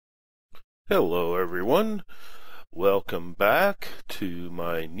Hello everyone, welcome back to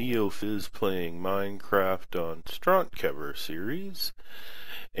my Neofizz playing Minecraft on Strontkever series,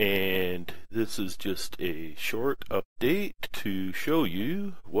 and this is just a short update to show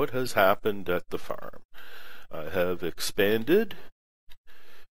you what has happened at the farm. I have expanded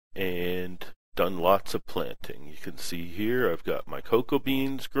and done lots of planting. You can see here I've got my cocoa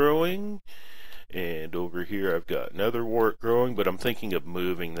beans growing, and over here I've got netherwort growing, but I'm thinking of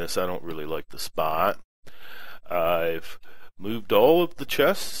moving this. I don't really like the spot. I've moved all of the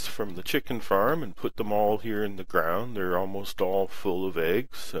chests from the chicken farm and put them all here in the ground. They're almost all full of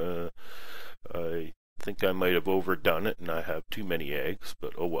eggs. I think I might have overdone it and I have too many eggs,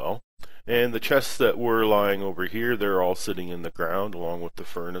 but oh well. And the chests that were lying over here, they're all sitting in the ground along with the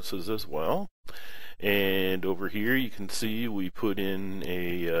furnaces as well. And over here you can see we put in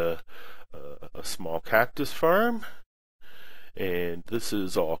a small cactus farm, and this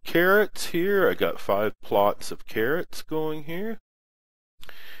is all carrots here. I got 5 plots of carrots going here,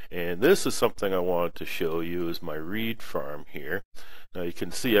 and this is something I wanted to show you is my reed farm here. Now you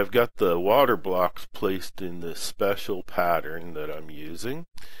can see I've got the water blocks placed in this special pattern that I'm using,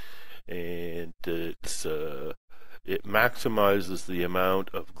 and it maximizes the amount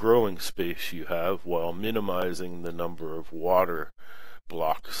of growing space you have while minimizing the number of water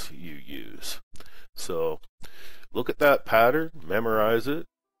blocks you use. So look at that pattern, memorize it,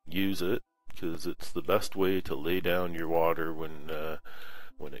 use it, because it's the best way to lay down your water when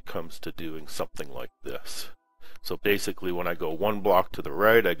it comes to doing something like this. So basically when I go 1 block to the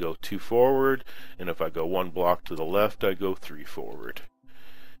right, I go 2 forward, and if I go 1 block to the left, I go 3 forward.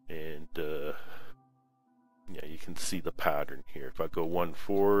 And yeah, you can see the pattern here. If I go 1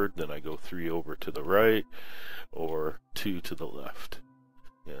 forward, then I go 3 over to the right, or 2 to the left.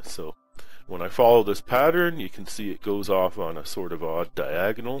 Yeah, so when I follow this pattern, you can see it goes off on a sort of odd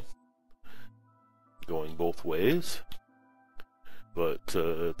diagonal, going both ways. But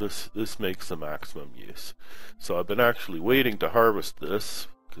this makes the maximum use. So I've been actually waiting to harvest this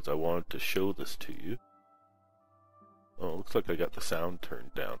because I wanted to show this to you. Oh, looks like I got the sound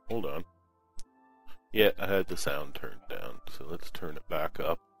turned down. Hold on. Yeah, I had the sound turned down, so let's turn it back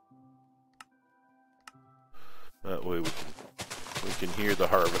up. That way we can hear the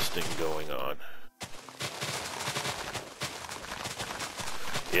harvesting going on.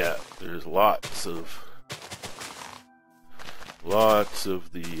 Yeah, there's lots of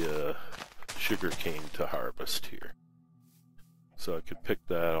the sugar cane to harvest here. So I could pick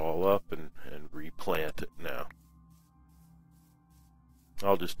that all up and replant it now.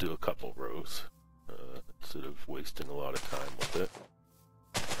 I'll just do a couple rows instead of wasting a lot of time with it.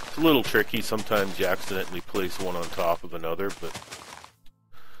 It's a little tricky. Sometimes you accidentally place one on top of another, but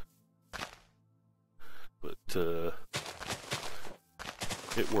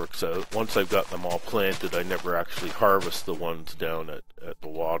it works out. Once I've got them all planted, I never actually harvest the ones down at the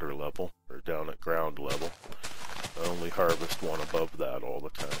water level, or down at ground level. I only harvest one above that all the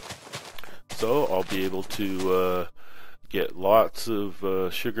time. So I'll be able to get lots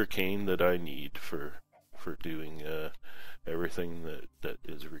of sugar cane that I need for doing everything that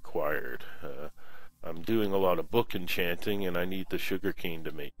is required. I'm doing a lot of book enchanting, and I need the sugar cane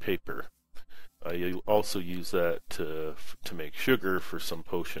to make paper. I also use that to make sugar for some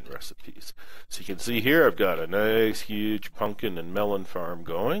potion recipes. So you can see here I've got a nice huge pumpkin and melon farm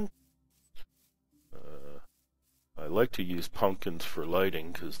going. I like to use pumpkins for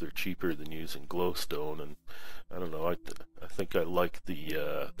lighting because they're cheaper than using glowstone, and I don't know, I think I like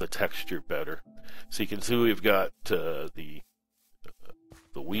the texture better. So you can see we've got the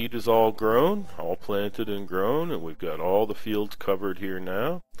wheat is all grown, all planted and grown, and we've got all the fields covered here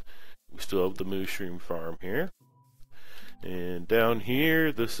now. We still have the mushroom farm here. And down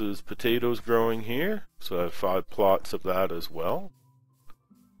here, this is potatoes growing here. So I have 5 plots of that as well.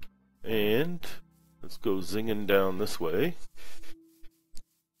 And let's go zinging down this way.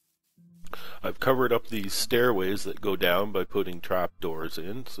 I've covered up these stairways that go down by putting trapdoors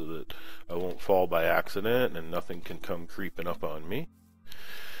in so that I won't fall by accident and nothing can come creeping up on me.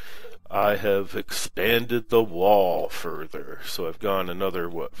 I have expanded the wall further, so I've gone another,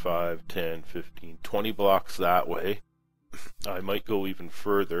 5, 10, 15, 20 blocks that way. I might go even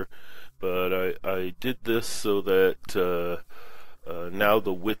further, but I did this so that now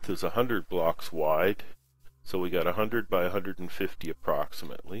the width is 100 blocks wide, so we got 100 by 150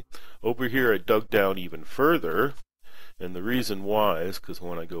 approximately. Over here I dug down even further, and the reason why is because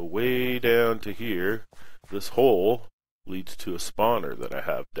when I go way down to here, this hole leads to a spawner that I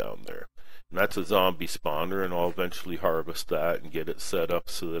have down there. And that's a zombie spawner, and I'll eventually harvest that and get it set up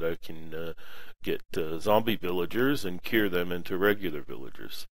so that I can get zombie villagers and cure them into regular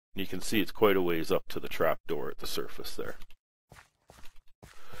villagers. You can see it's quite a ways up to the trap door at the surface there.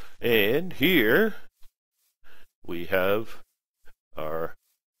 And here we have our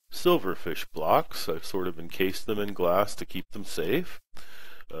silverfish blocks. I've sort of encased them in glass to keep them safe.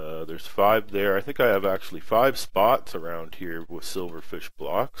 There's 5 there. I think I have actually 5 spots around here with silverfish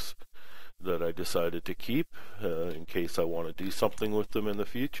blocks that I decided to keep in case I want to do something with them in the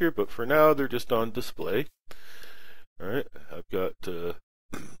future, but for now they're just on display. Alright, I've got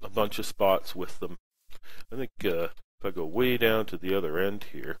a bunch of spots with them. I think if I go way down to the other end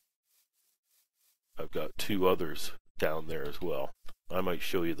here, I've got 2 others down there as well. I might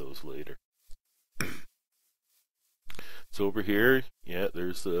show you those later. So over here, yeah,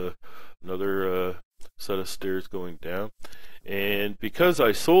 there's another set of stairs going down. And because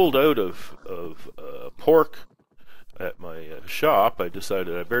I sold out of pork at my shop, I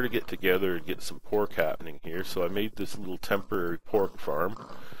decided I better get together and get some pork happening here. So I made this little temporary pork farm.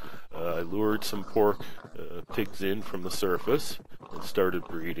 I lured some pork pigs in from the surface and started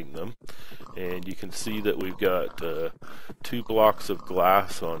breeding them. And you can see that we've got 2 blocks of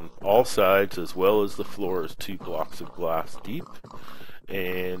glass on all sides, as well as the floor is 2 blocks of glass deep.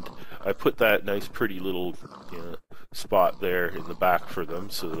 And I put that nice pretty little spot there in the back for them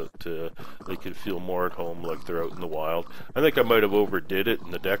so that they could feel more at home like they're out in the wild. I think I might have overdid it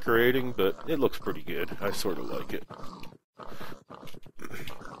in the decorating, but it looks pretty good. I sort of like it.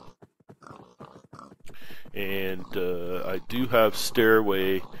 And I do have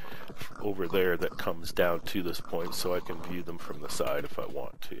stairway over there that comes down to this point, so I can view them from the side if I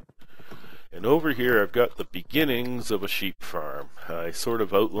want to. And over here I've got the beginnings of a sheep farm. I sort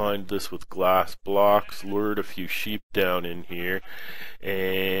of outlined this with glass blocks, lured a few sheep down in here,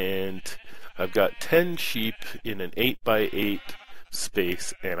 and I've got 10 sheep in an 8x8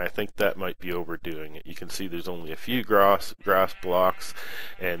 space, and I think that might be overdoing it. You can see there's only a few grass blocks,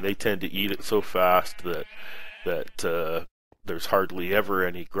 and they tend to eat it so fast that there's hardly ever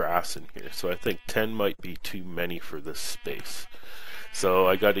any grass in here. So I think 10 might be too many for this space. So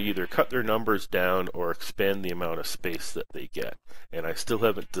I got to either cut their numbers down or expand the amount of space that they get. And I still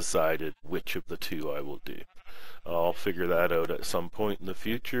haven't decided which of the 2 I will do. I'll figure that out at some point in the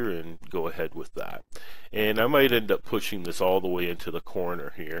future and go ahead with that. And I might end up pushing this all the way into the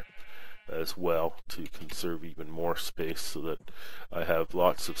corner here as well to conserve even more space so that I have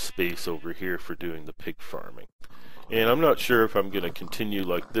lots of space over here for doing the pig farming. And I'm not sure if I'm going to continue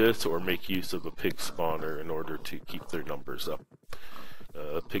like this or make use of a pig spawner in order to keep their numbers up.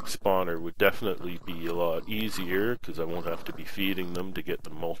 A pig spawner would definitely be a lot easier because I won't have to be feeding them to get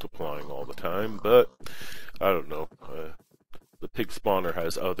them multiplying all the time, but I don't know. The pig spawner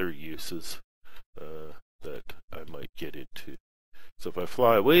has other uses that I might get into. So if I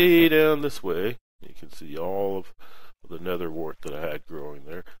fly way down this way, you can see all of the nether wart that I had growing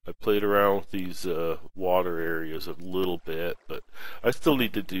there. I played around with these water areas a little bit, but I still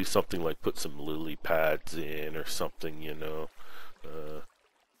need to do something like put some lily pads in or something, you know.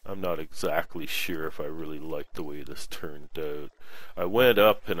 I'm not exactly sure if I really like the way this turned out. I went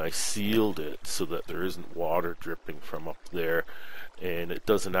up and I sealed it so that there isn't water dripping from up there, and it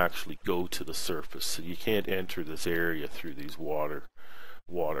doesn't actually go to the surface, so you can't enter this area through these water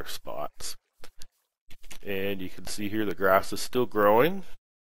spots. And you can see here the grass is still growing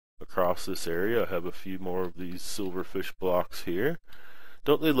across this area. I have a few more of these silverfish blocks here.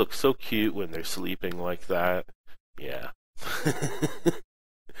 Don't they look so cute when they're sleeping like that? Yeah.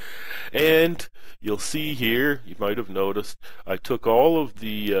 And you'll see here, you might have noticed, I took all of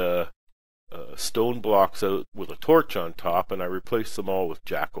the stone blocks out with a torch on top, and I replaced them all with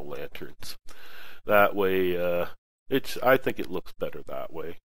jack-o'-lanterns. That way, I think it looks better that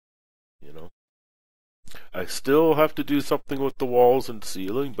way, you know. I still have to do something with the walls and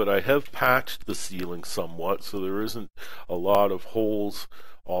ceiling, but I have patched the ceiling somewhat, so there isn't a lot of holes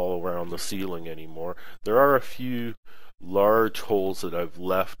all around the ceiling anymore. There are a few large holes that I've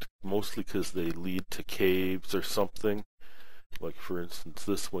left, mostly because they lead to caves or something. Like for instance,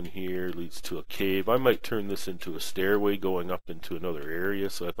 this one here leads to a cave. I might turn this into a stairway going up into another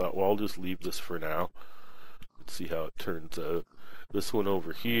area, so I thought, well, I'll just leave this for now. Let's see how it turns out. This one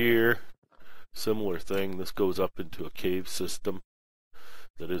over here, similar thing. This goes up into a cave system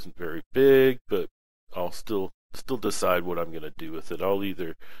that isn't very big, but I'll still decide what I'm going to do with it. I'll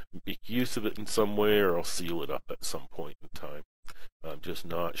either make use of it in some way or I'll seal it up at some point in time. I'm just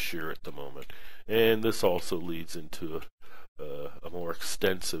not sure at the moment. And this also leads into a more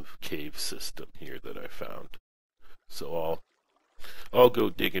extensive cave system here that I found. So I'll go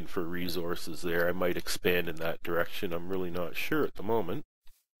digging for resources there. I might expand in that direction. I'm really not sure at the moment.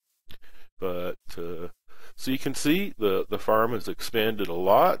 But So you can see the farm has expanded a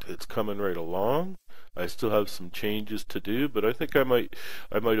lot. It's coming right along. I still have some changes to do, but I think I might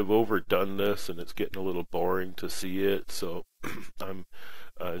have overdone this, and it's getting a little boring to see it. So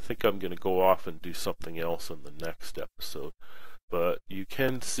I think I'm going to go off and do something else in the next episode. But you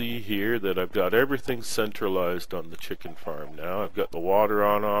can see here that I've got everything centralized on the chicken farm now. I've got the water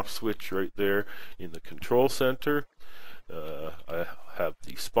on-off switch right there in the control center. I have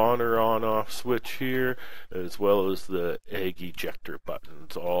the spawner on-off switch here, as well as the egg ejector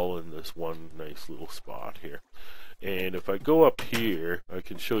buttons, all in this one nice little spot here. And if I go up here, I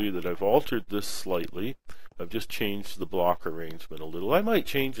can show you that I've altered this slightly. I've just changed the block arrangement a little. I might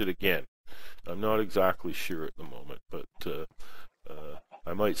change it again. I'm not exactly sure at the moment, but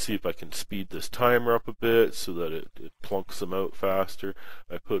I might see if I can speed this timer up a bit so that it plunks them out faster.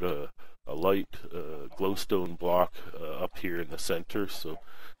 I put a light glowstone block up here in the center so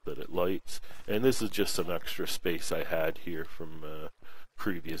that it lights. And this is just some extra space I had here from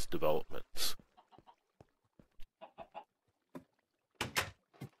previous developments.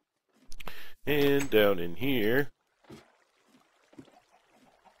 And down in here,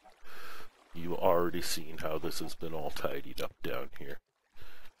 you've already seen how this has been all tidied up down here.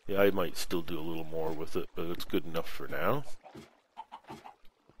 Yeah, I might still do a little more with it, but it's good enough for now.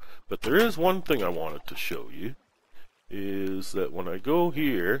 But there is one thing I wanted to show you, is that when I go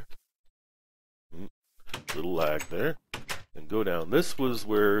here, little lag there, and go down, this was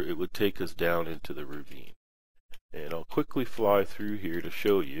where it would take us down into the ravine. And I'll quickly fly through here to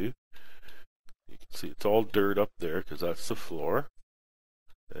show you. You can see it's all dirt up there because that's the floor.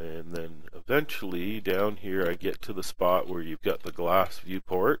 And then eventually down here I get to the spot where you've got the glass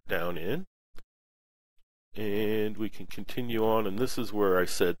viewport down in. And we can continue on, and this is where I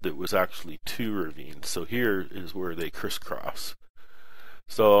said there was actually two ravines. So here is where they crisscross.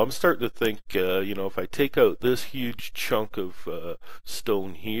 So I'm starting to think, you know, if I take out this huge chunk of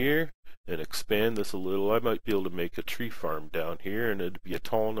stone here and expand this a little, I might be able to make a tree farm down here, and it'd be a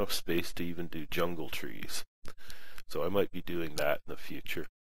tall enough space to even do jungle trees. So I might be doing that in the future.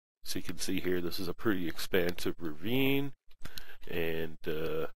 So you can see here, this is a pretty expansive ravine, and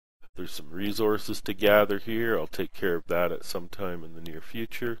there's some resources to gather here. I'll take care of that at some time in the near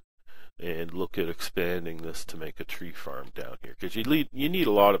future, and look at expanding this to make a tree farm down here, because you need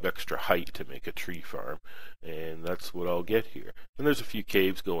a lot of extra height to make a tree farm, and that's what I'll get here. And there's a few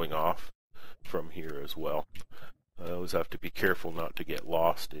caves going off from here as well. I always have to be careful not to get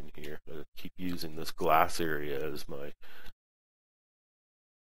lost in here. I keep using this glass area as my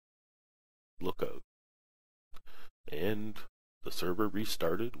lookout. And the server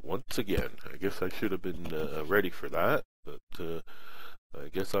restarted once again. I guess I should have been ready for that, but I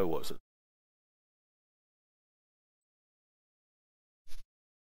guess I wasn't.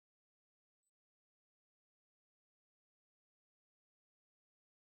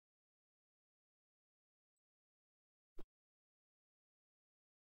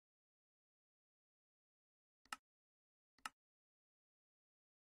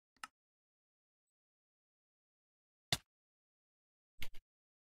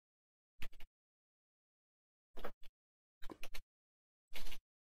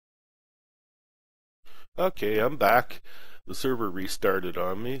 Okay, I'm back. The server restarted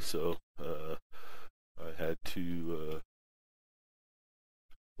on me, so I had to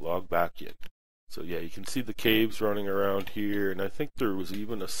log back in. So yeah, you can see the caves running around here, and I think there was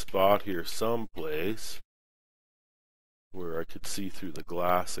even a spot here someplace where I could see through the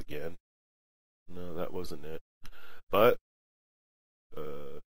glass again. No, that wasn't it. But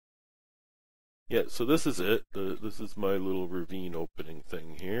yeah, so this is it. This is my little ravine opening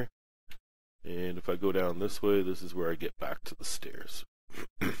thing here. And if I go down this way, this is where I get back to the stairs.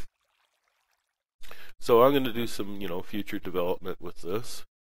 So I'm going to do some, you know, future development with this.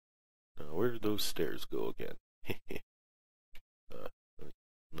 Now, where did those stairs go again?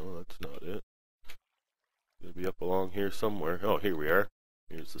 No, that's not it. It'll be up along here somewhere. Oh, here we are.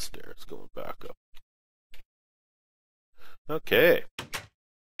 Here's the stairs going back up. Okay.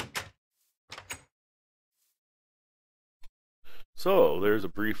 So there's a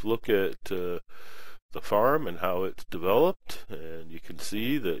brief look at the farm and how it's developed, and you can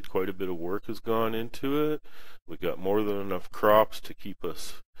see that quite a bit of work has gone into it. We got more than enough crops to keep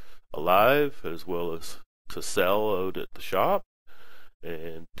us alive, as well as to sell out at the shop.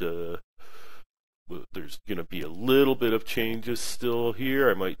 And there's going to be a little bit of changes still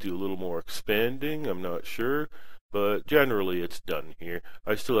here. I might do a little more expanding, I'm not sure. but generally it's done here.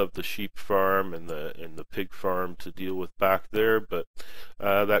 I still have the sheep farm and the pig farm to deal with back there, but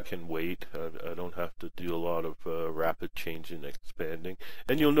that can wait. I don't have to do a lot of rapid change and expanding.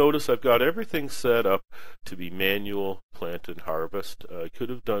 And you'll notice I've got everything set up to be manual plant and harvest. I could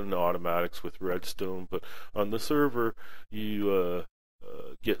have done automatics with redstone, but on the server you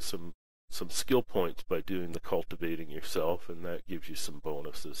get some skill points by doing the cultivating yourself, and that gives you some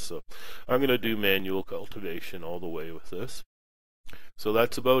bonuses. So I'm going to do manual cultivation all the way with this. So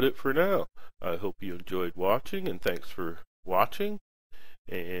that's about it for now. I hope you enjoyed watching, and thanks for watching.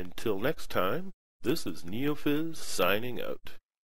 And until next time, this is Neofizz signing out.